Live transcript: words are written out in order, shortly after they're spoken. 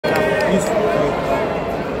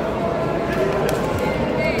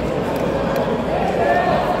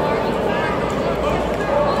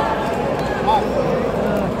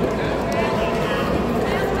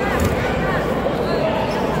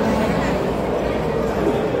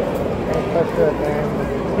That's good,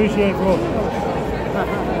 man. Appreciate it, bro.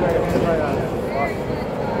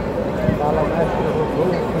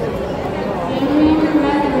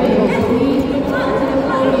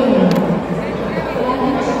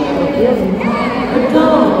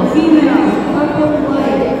 Adult, female, purple,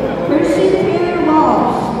 white. Christian Taylor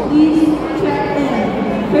Walsh, please check in.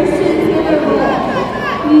 Christian Taylor Walsh,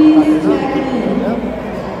 please check in.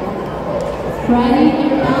 Friday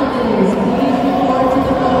Hernandez, please report to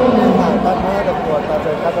the podium.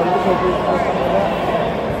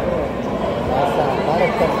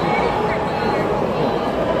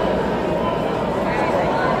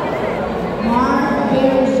 Mark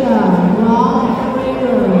Bearshaw, Ron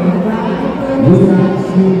Ferrero, Ryan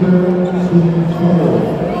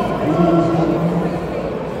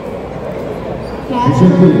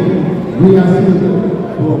We are Silver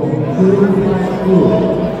from 35 schools.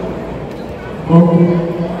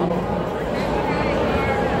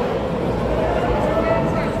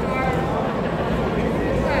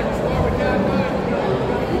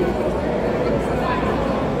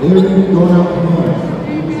 Eric Donald Haynes.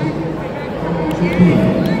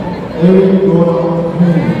 Eric Donald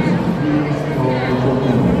Haynes.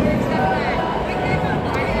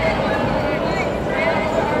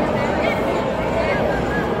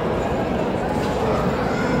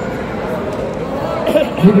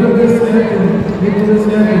 Nicholas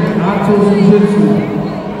Evans, Atos Jiu-Jitsu.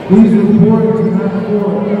 Please report to mat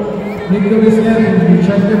 4. Nicholas Evans, you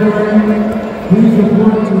checked it already? Please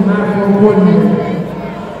report to mat 4 coordinator.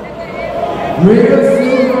 Rhea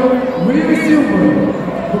Silver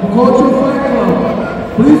from Cultural Fight Club.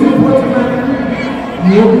 Please report to mat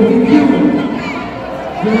 3. You will be DQ'd.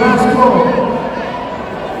 Your last call.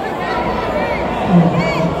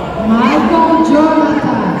 Michael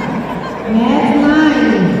Jonathan, mat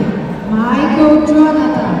 9. Michael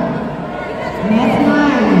Jonathan, mat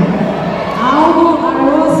 9. Aldo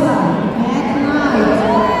Arosa, mat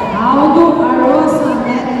 9. Aldo Arosa,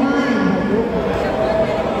 mat 9.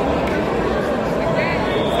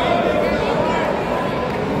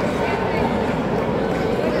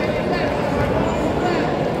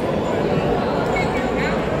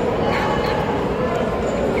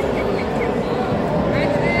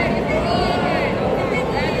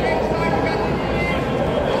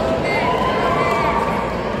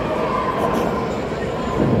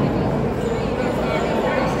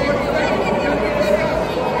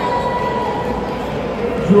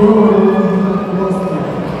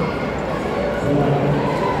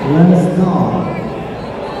 Let's go.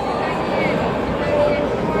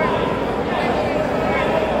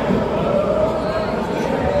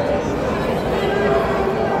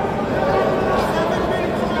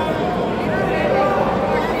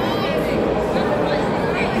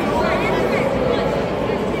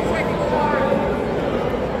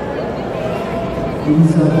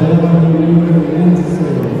 Isabella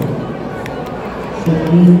Lindsay,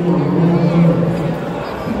 Shaquille O'Neal,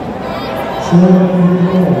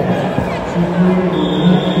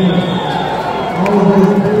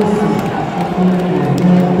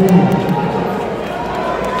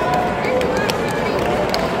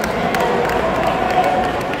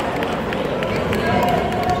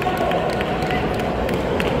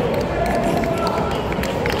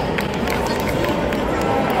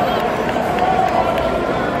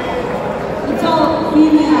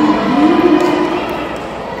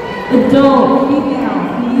 Adult, female,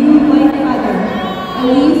 blue white feather,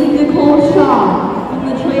 Elise Nicole Shaw from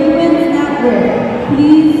the Travens Network.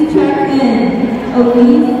 Please check in.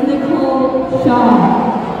 Elise Nicole Shaw.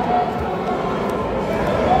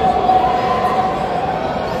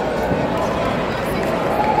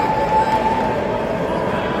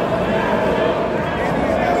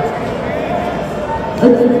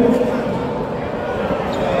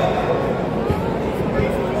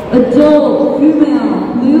 Adult, female,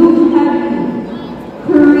 blue heavy,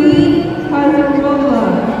 Karine Kazarova,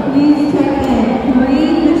 please check in.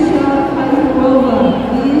 Karine Michelle Kazarova,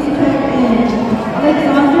 please check in.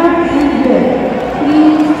 Alexandra Hendrick,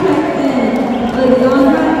 please check in.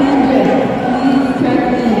 Alexandra Hendrick, please check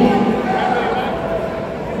in.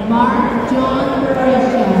 Mark John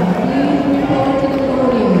Barisha, please report to the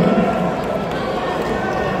podium.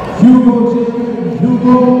 Hugo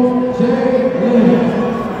J. Lynn.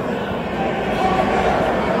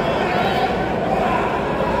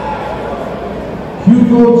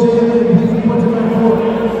 Hugo J. Lynn, please report to my court.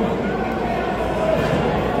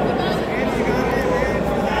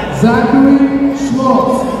 Zachary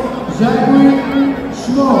Schmaltz. Zachary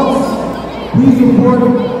Schmaltz, please report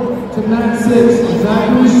to mat 6.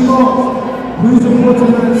 Zachary Schmaltz, please report to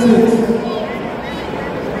mat 6.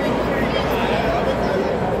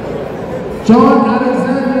 John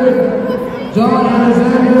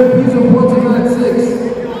Alexander, please report to mat 6.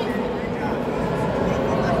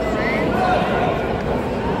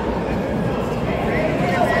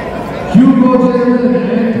 Hugo Jalen,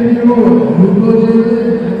 Anthony Roy. Hugo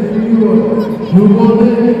Jalen, Anthony Roy. Hugo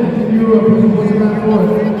Jalen, Anthony Roy, please report to mat 4.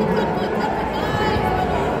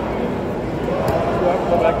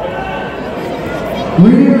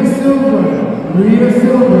 Rhea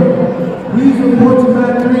Silver, please report to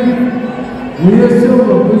mat 3. Rhea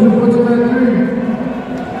Silver, please report to mat 3.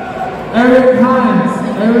 Eric Hines,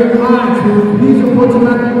 please report to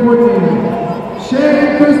mat 14. Shannon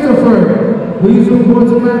Christopher, please report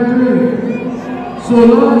to mat 3.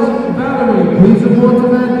 Solange Valerie, please report to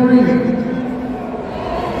mat 3.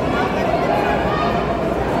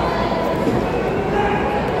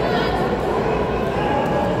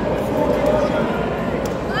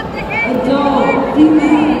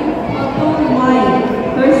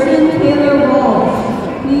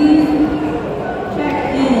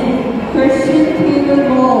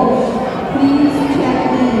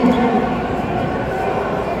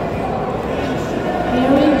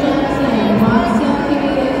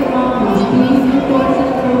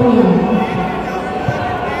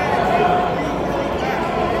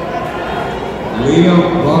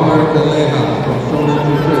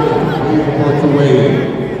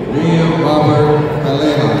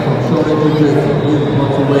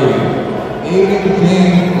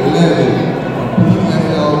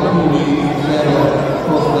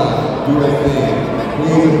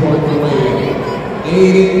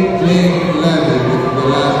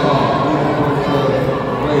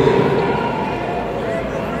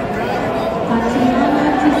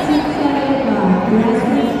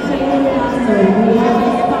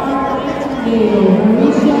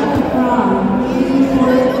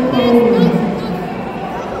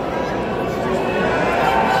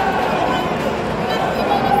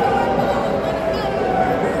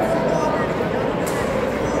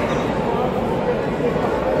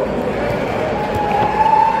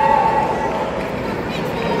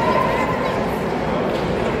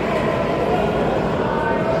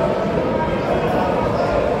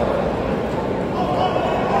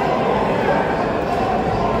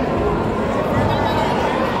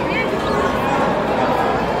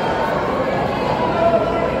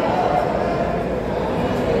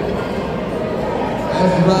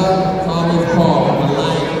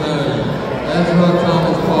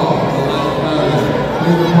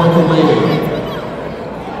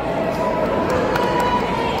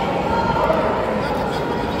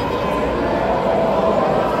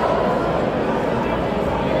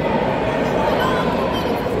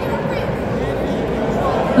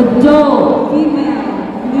 Adult, female,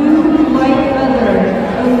 new white leather,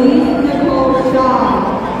 Elise Nicole Shaw.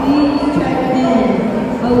 Please check in.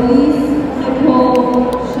 Elise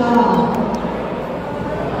Nicole Shaw.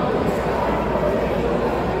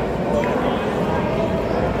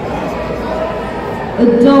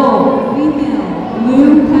 Adult, female, new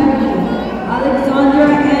heavy, Alexandra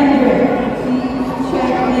Andrew. Please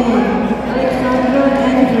check in. Alexandra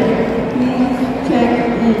Andrew. Please check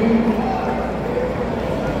in.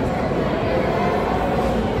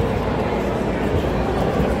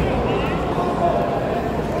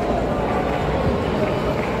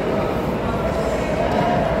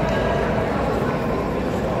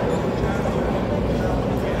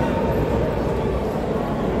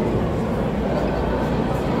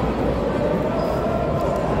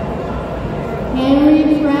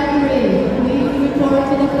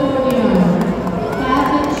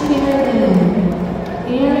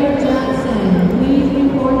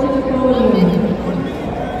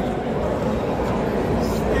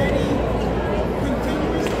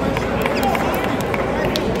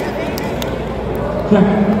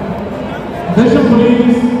 Attention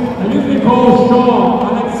please, Elise Nicole Shaw,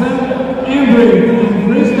 Alexander Andre, and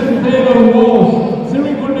Kristen Taylor Walsh.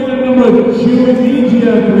 Series coordinator number 2 in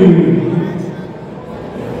India, please.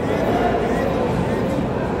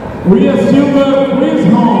 Rhea Silver, Chris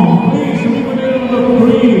Home, please. Series coordinator number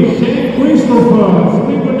 3. Shane Christopher,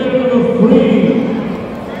 series coordinator number 3.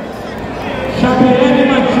 Shabiani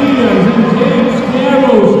Matias and James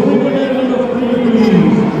Carroll, series coordinator number 3,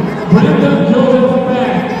 please. Brandon Joseph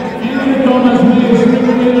Beck, Andrew Thomas May, series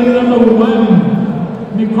coordinator number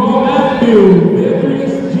 1. Nicole Matthew,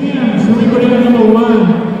 Beatrice James, series coordinator number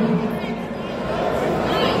 1.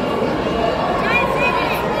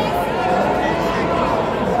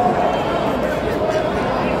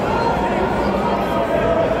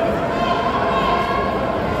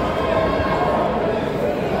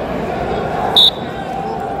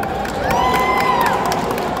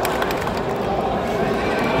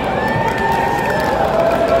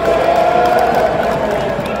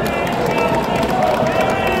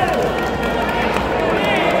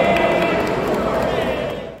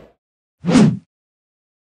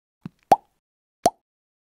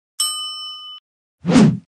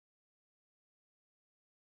 Fight!